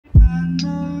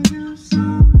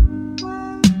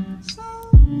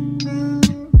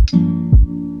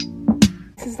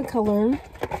This is the color.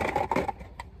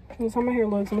 This is how my hair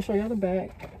looks. I'm gonna show y'all the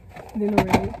back. Then the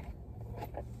red.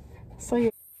 So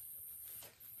yeah.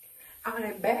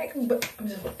 I'm back, but I'm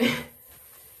just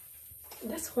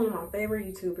that's one of my favorite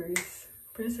YouTubers.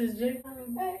 Princess J.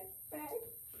 I'm back.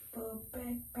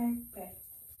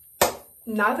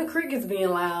 Not the crickets being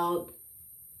loud.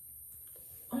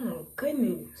 Oh my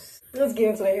goodness. Let's get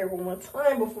into the hair one more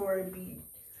time before it be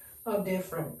a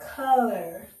different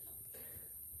color.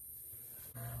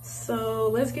 So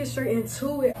let's get straight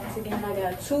into it. Once again, I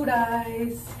got 2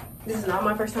 dyes. This is not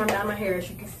my first time dyeing my hair. As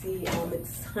you can see,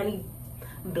 it's honey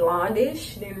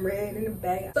blondish, then red in the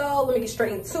back. So let me get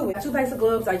straight into it. 2 packs of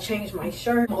gloves. I changed my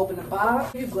shirt. I'm gonna open the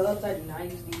box. These gloves, I do not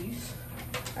use these.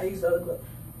 I use the other gloves.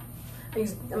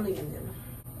 I'm leaving them.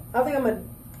 I think I'm gonna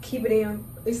keep it in.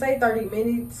 They say 30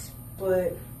 minutes,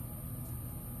 but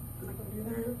I'm not gonna do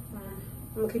that.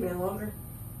 I'm gonna keep it in longer.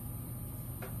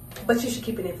 But you should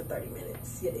keep it in for 30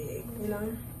 minutes, you dig, you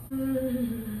know?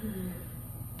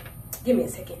 Give me a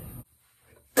second.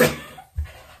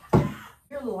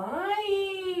 You're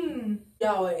lying.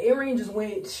 Yo, an earring just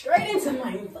went straight into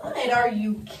my foot. Are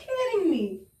you kidding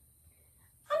me?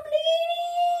 I'm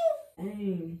bleeding.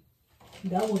 Dang.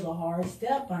 That was a hard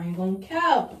step. I ain't gonna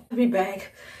cap. I'll be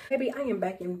back. Baby, I am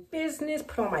back in business.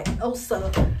 Put on my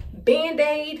Elsa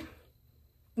Band-Aid.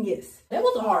 Yes, that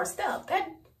was a hard step.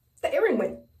 The earring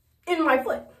went in my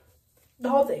foot. The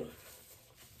whole thing.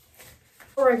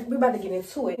 All right, we're about to get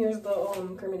into it. Here's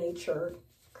the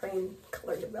Creme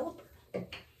color developer. And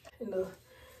the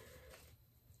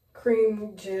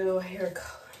cream gel hair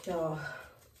color. Y'all,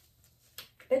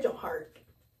 that's your heart.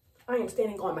 I am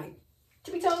standing on my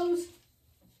tippy toes.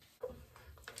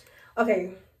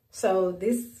 Okay, so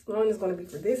this one is going to be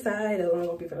for this side. The other one is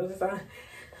going to be for the other side.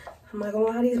 I'm not going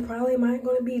to lie, these probably might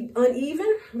going to be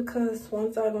uneven because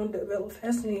one side going to develop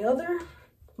faster than the other.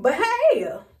 But hey,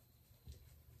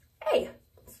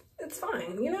 it's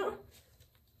fine, you know?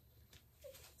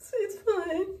 It's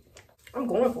fine. I'm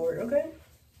going for it, okay?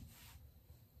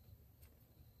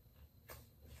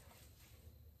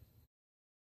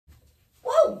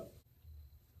 Whoa!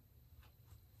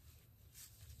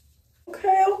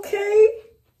 Okay.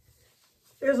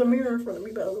 There's a mirror in front of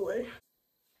me, by the way.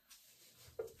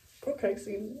 Okay,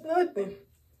 see nothing.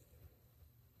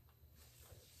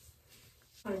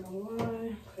 I ain't gonna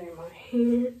lie. Put it in my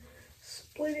hand.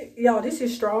 Split it. Y'all, this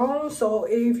is strong. So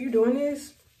if you're doing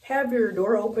this, have your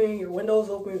door open, your windows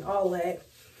open, all that.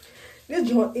 This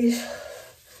joint is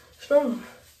strong.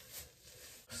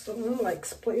 So I'm like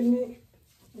splitting it,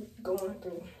 going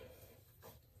through.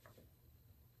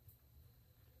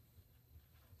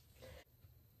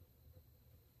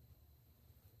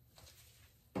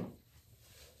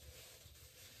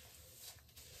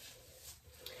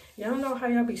 Y'all know how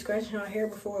y'all be scratching your hair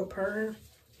before it burns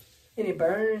and it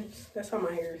burns? That's how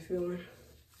my hair is feeling.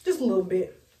 Just a little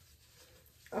bit.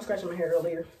 I was scratching my hair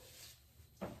earlier.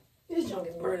 This junk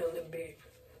is burning a little bit.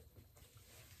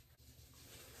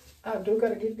 I do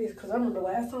gotta get this because I remember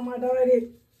last time I dyed it,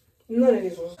 none of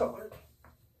this was colored.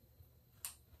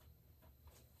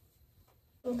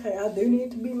 Okay, I do need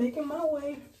to be making my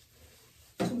way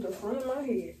to the front of my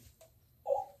head.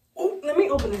 Oh, let me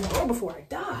open this door before I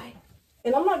die.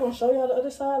 And I'm not gonna show y'all the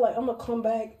other side. Like, I'm gonna come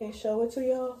back and show it to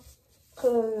y'all.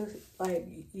 Cause, like,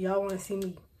 y'all wanna see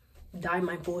me dye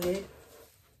my forehead.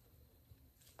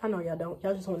 I know y'all don't.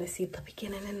 Y'all just wanna see the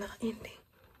beginning and the ending.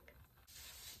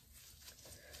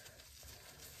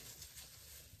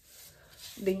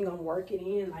 Then you're gonna work it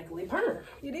in like lip perm.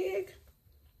 You dig?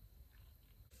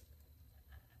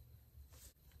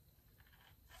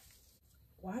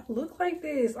 Why it look like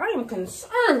this? I am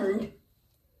concerned.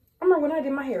 I remember when I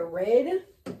did my hair red,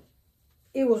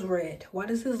 it was red. Why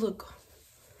does this look?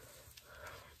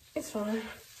 It's fine.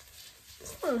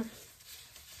 It's fine.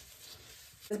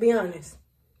 Let's be honest.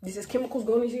 This is chemicals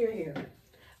going into your hair.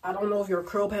 I don't know if your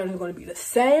curl pattern is going to be the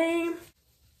same.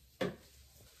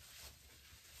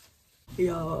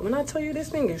 Yo, when I tell you this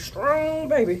thing is strong,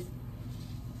 baby.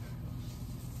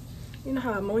 You know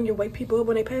how ammonia wake people up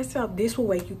when they pass out? This will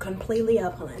wake you completely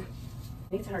up, hon.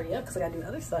 I need to hurry up because I gotta do the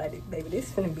other side. Baby, this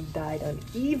is gonna be dyed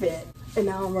uneven. And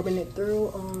now I'm rubbing it through.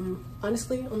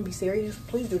 Honestly, I'm gonna be serious.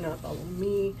 Please do not follow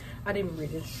me. I didn't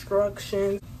read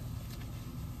instructions.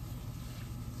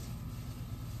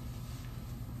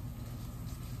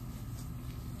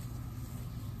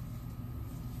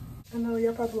 I know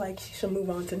y'all probably like, she should move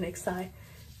on to the next side.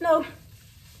 No,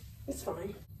 it's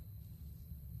fine.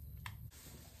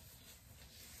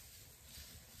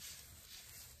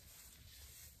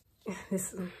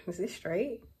 Is this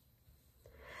straight?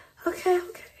 Okay.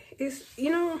 It's, you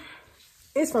know,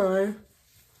 it's fine.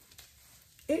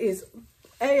 It is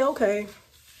A-okay.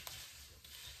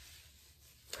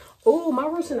 Oh, my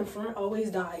roots in the front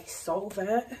always die so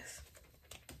fast.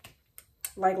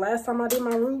 Like last time I did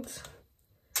my roots,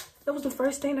 that was the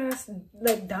first thing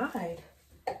that died.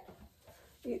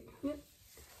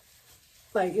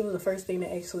 Like it was the first thing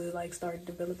that actually like started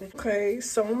developing. Okay,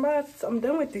 so I'm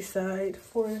done with this side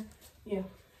yeah,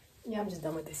 I'm just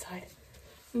done with this side.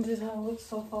 And this is how it looks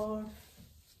so far.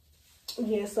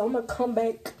 Yeah, so I'm gonna come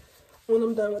back when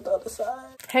I'm done with the other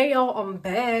side. Hey y'all, I'm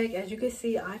back. As you can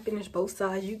see, I finished both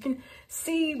sides. You can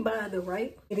see by the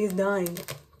right, it is done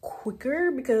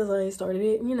quicker because I started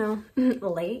it, you know,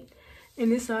 late.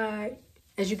 And this side,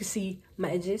 as you can see,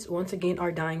 my edges once again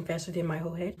are dying faster than my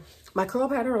whole head. My curl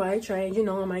pattern might change, you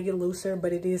know, I might get looser,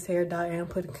 but it is hair dye. I'm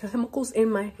putting chemicals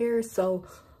in my hair, so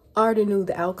I already knew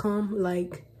the outcome.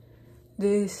 Like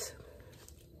this,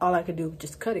 all I could do was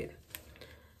just cut it.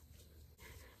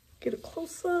 Get a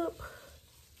close up.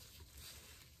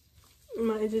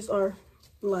 My edges are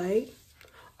light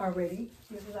already.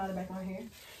 This is out the back of my hair.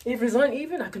 If it's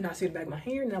uneven, I could not see the back of my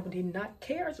hair and I would not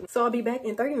care. So I'll be back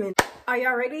in 30 minutes. Are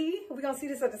y'all ready? We're gonna see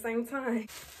this at the same time.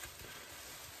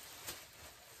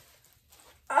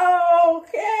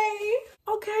 Okay.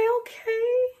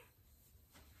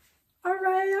 All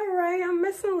right. I'm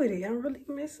messing with it. I'm really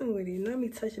messing with it. Not me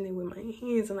touching it with my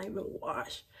hands and I even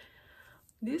wash.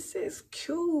 This is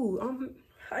cute.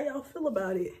 How y'all feel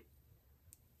about it?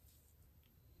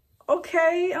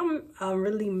 Okay, I'm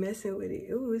really messing with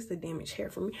it. Ooh, it's the damaged hair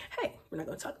for me. Hey, we're not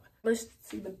gonna talk about it. Let's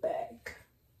see the back.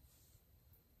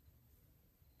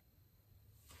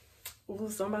 Ooh,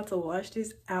 so I'm about to wash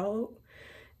this out.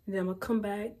 And then I'm gonna come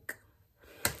back.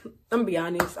 I'm gonna be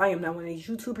honest, I am not one of these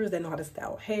YouTubers that know how to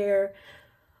style hair.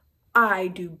 I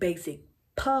do basic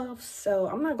puffs, so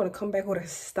I'm not gonna come back with a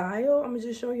style. I'm gonna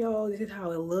just show y'all this is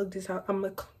how it looks. This is how I'm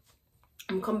gonna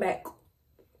come back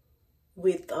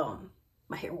with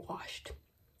my hair washed.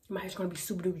 My hair's gonna be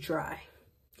super duper dry.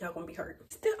 Y'all gonna be hurt.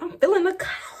 Still, I'm feeling the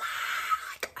color.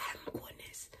 Like, oh my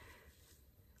goodness.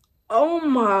 Oh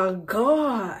my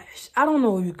gosh. I don't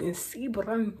know if you can see, but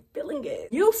I'm feeling it.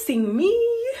 You see me?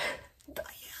 Do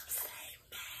you see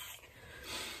me?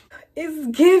 It's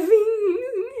giving.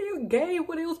 It gave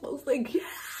what it was supposed to give.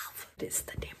 This is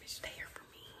the damaged hair for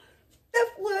me.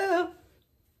 That's well.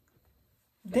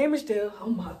 Damaged hair. Oh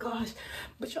my gosh.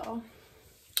 But y'all,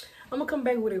 I'm gonna come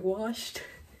back with it washed.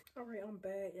 All right, I'm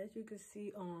back. As you can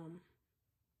see, it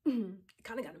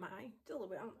kind of got in my eye. Just a little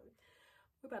bit. I don't know.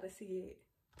 We're about to see it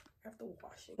after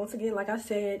washing. Once again, like I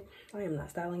said, I am not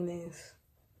styling this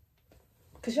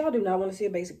because y'all do not want to see a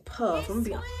basic puff. I'm gonna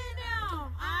be honest.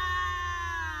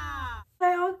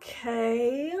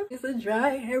 Okay. It's a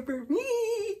dry hair for me.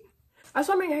 I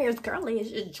swear my hair is curly.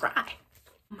 It's just dry.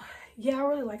 Yeah, I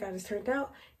really like how this turned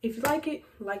out. If you like it,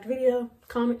 like the video,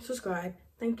 comment, subscribe.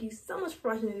 Thank you so much for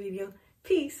watching this video.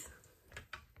 Peace.